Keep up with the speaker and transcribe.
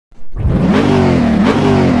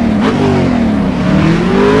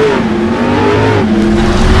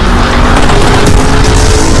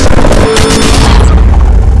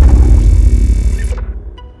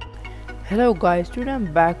Hello guys, today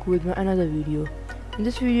I'm back with another video. In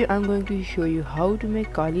this video I'm going to show you how to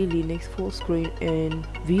make Kali Linux full screen in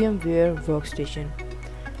VMware Workstation.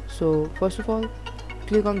 So first of all,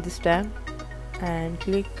 click on this tab and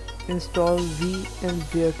click install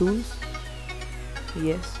VMware tools.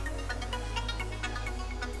 Yes.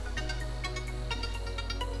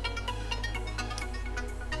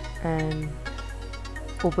 And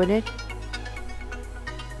open it.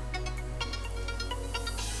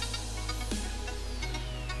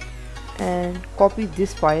 And copy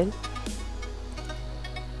this file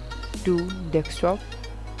to desktop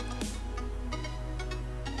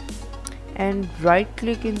and right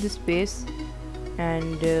click in this space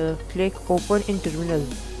and click open in terminal,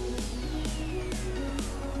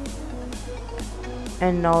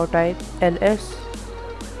 and now type ls,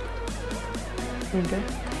 enter,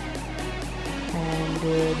 and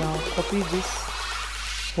now copy this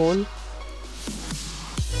whole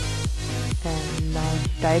and now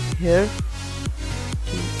type here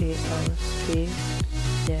tar space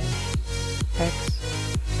dash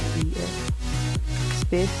xbf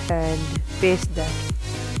space and paste that.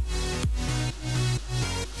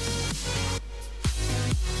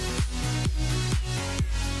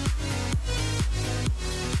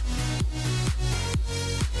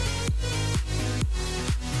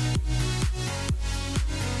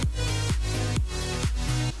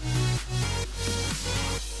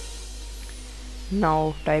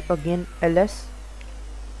 Now type again ls.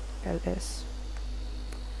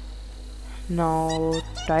 Now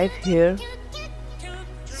type here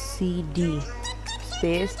cd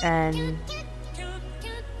space and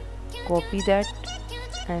copy that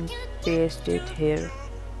and paste it here,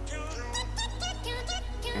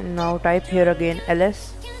 and now type here again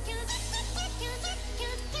ls,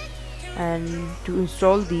 and to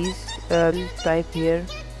install these type here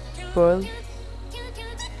perl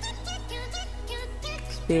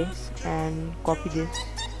space and copy this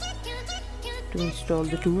to install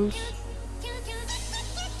the tools,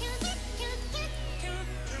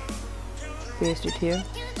 paste it here.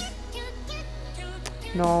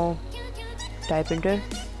 Now type enter.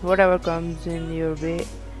 Whatever comes in your way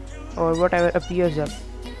or whatever appears up,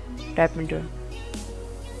 type enter.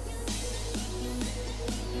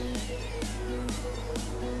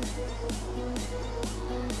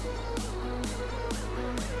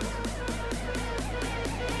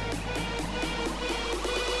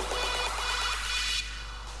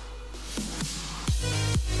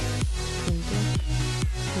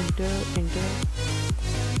 Enter,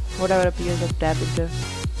 whatever appears up, tap enter,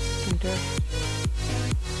 enter,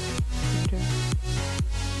 enter,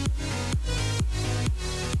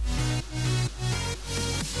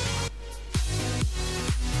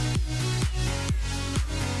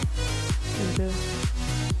 enter,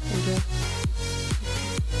 enter, enter.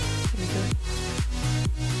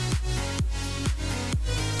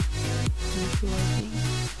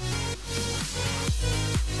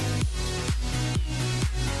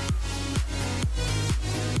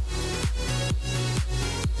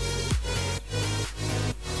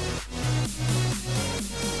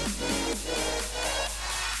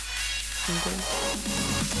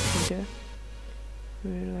 We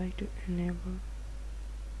would like to enable,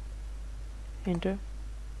 enter,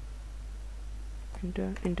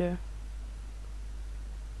 enter, enter.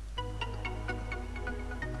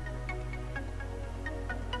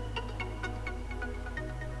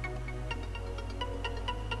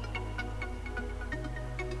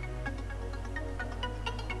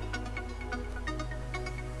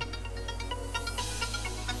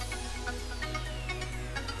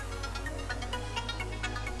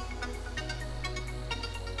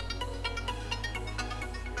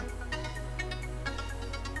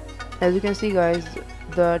 As you can see guys,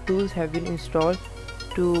 the tools have been installed.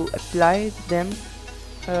 To apply them,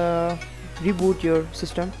 reboot your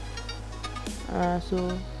system.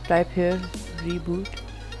 So type here reboot,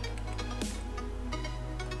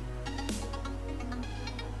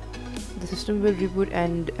 the system will reboot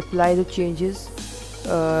and apply the changes.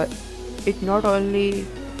 It not only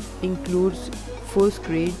includes full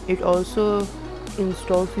screen, it also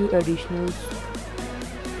installs few additional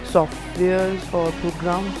softwares or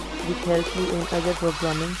programs which help you in other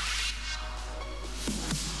programming.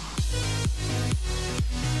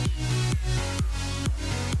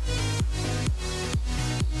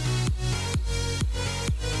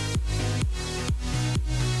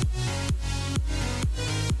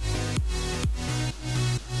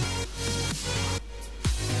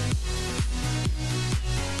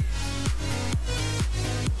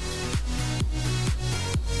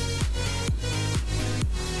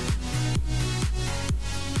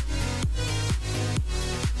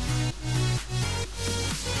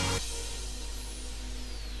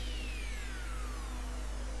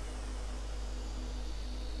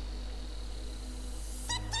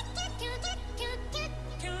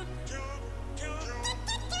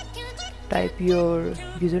 type your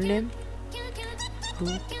username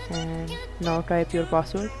and now type your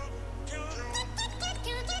password.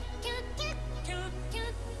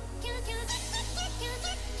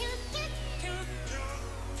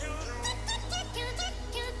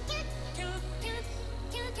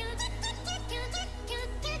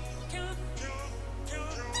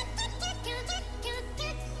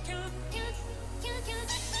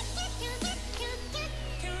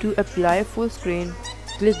 To apply full screen,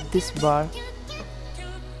 click this bar.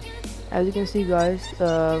 As you can see guys,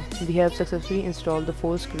 we have successfully installed the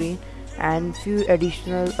full screen and few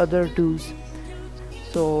additional other tools.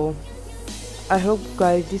 So I hope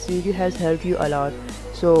guys this video has helped you a lot.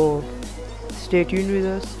 So stay tuned with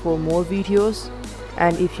us for more videos,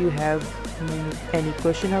 and if you have any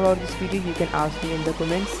question about this video, you can ask me in the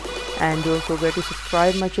comments, and don't forget to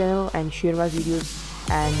subscribe my channel and share my videos,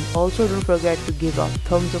 and also don't forget to give a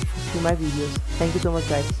thumbs up to my videos. Thank you so much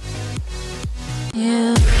guys.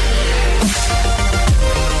 Yeah.